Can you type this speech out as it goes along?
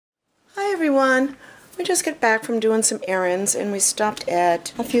everyone. We just got back from doing some errands and we stopped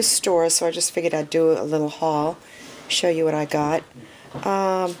at a few stores, so I just figured I'd do a little haul, show you what I got.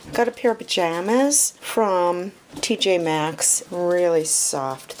 Got a pair of pajamas from T.J.Maxx. Really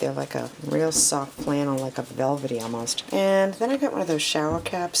soft. They're like a real soft flannel, like a velvety almost. And then I got one of those shower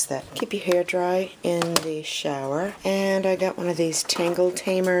caps that keep your hair dry in the shower. And I got one of these Tangle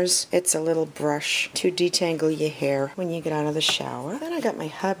Tamers. It's a little brush to detangle your hair when you get out of the shower. Then I got my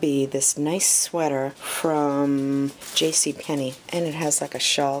hubby this nice sweater from J.C.Penney. And it has like a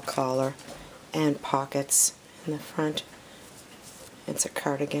shawl collar and pockets in the front. It's a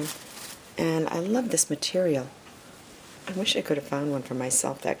cardigan, and I love this material. I wish I could have found one for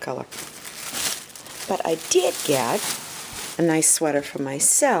myself that color. But I did get a nice sweater for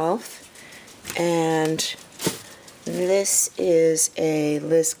myself, and this is a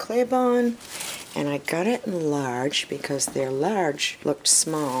Liz Claiborne, and I got it in large because their large looked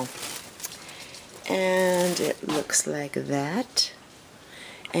small. And it looks like that,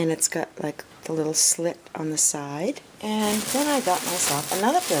 and it's got like the little slit on the side. And then I got myself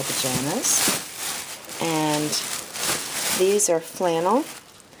another pair of pajamas, and these are flannel,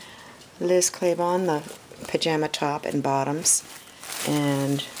 Liz Claiborne, the pajama top and bottoms,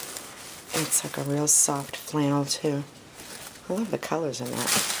 and it's like a real soft flannel too. I love the colors in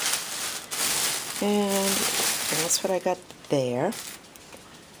that. And that's what I got there.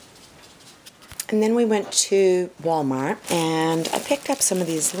 And then we went to Walmart, and I picked up some of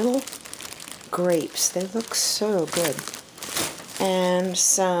these little grapes. They look so good. And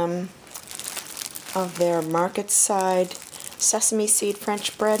some of their market side sesame seed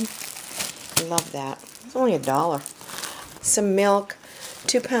French bread. Love that. It's only $1. Some milk,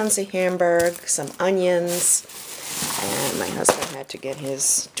 2 pounds of Hamburg, some onions, and my husband had to get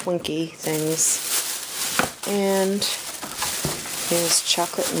his Twinkie things. And his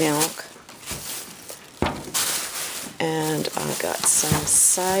chocolate milk. And I got some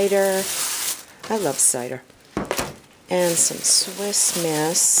cider. I love cider. And some Swiss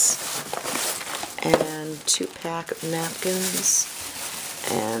Miss. And 2-pack of napkins.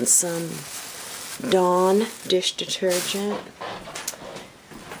 And some Dawn dish detergent.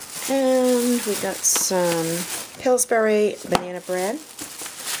 And we got some Pillsbury banana bread.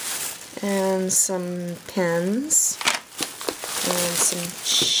 And some pens. And some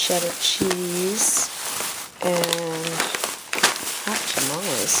cheddar cheese. And hot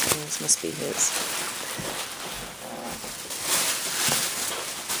tamales. Those must be his.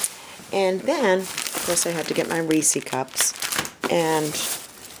 And then, of course, I had to get my Reese cups. And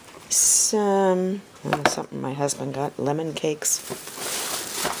some, something my husband got, lemon cakes.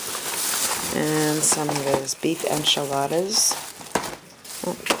 And some of those beef enchiladas.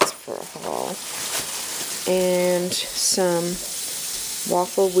 Oh, that's for a haul. And some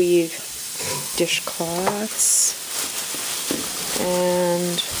waffle weave dishcloths,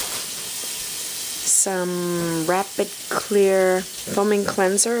 and some Rapid Clear Foaming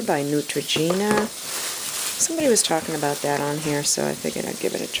Cleanser by Neutrogena. Somebody was talking about that on here, so I figured I'd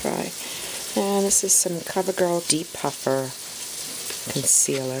give it a try. And this is some CoverGirl Deep Puffer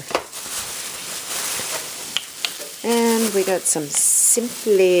Concealer. And we got some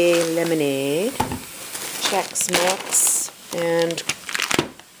Simply Lemonade, Chex Mix, and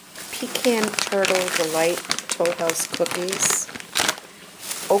Pecan Turtle Delight Toll House Cookies,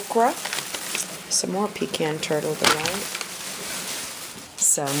 okra, some more Pecan Turtle Delight,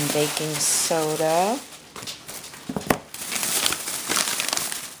 some baking soda,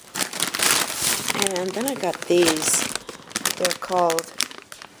 and then I got these. They're called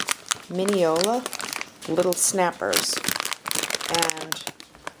Miniola Little Snappers, and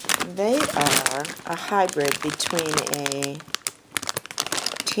they are a hybrid between a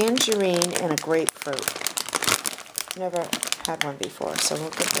tangerine and a grapefruit. Never had one before, so we'll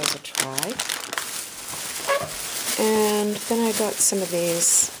give those a try. And then I got some of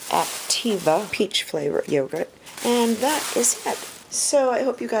these Activa peach flavor yogurt, and that is it. So I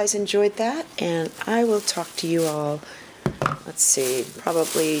hope you guys enjoyed that, and I will talk to you all, let's see,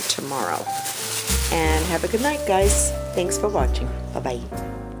 probably tomorrow. And have a good night, guys. Thanks for watching. Bye-bye.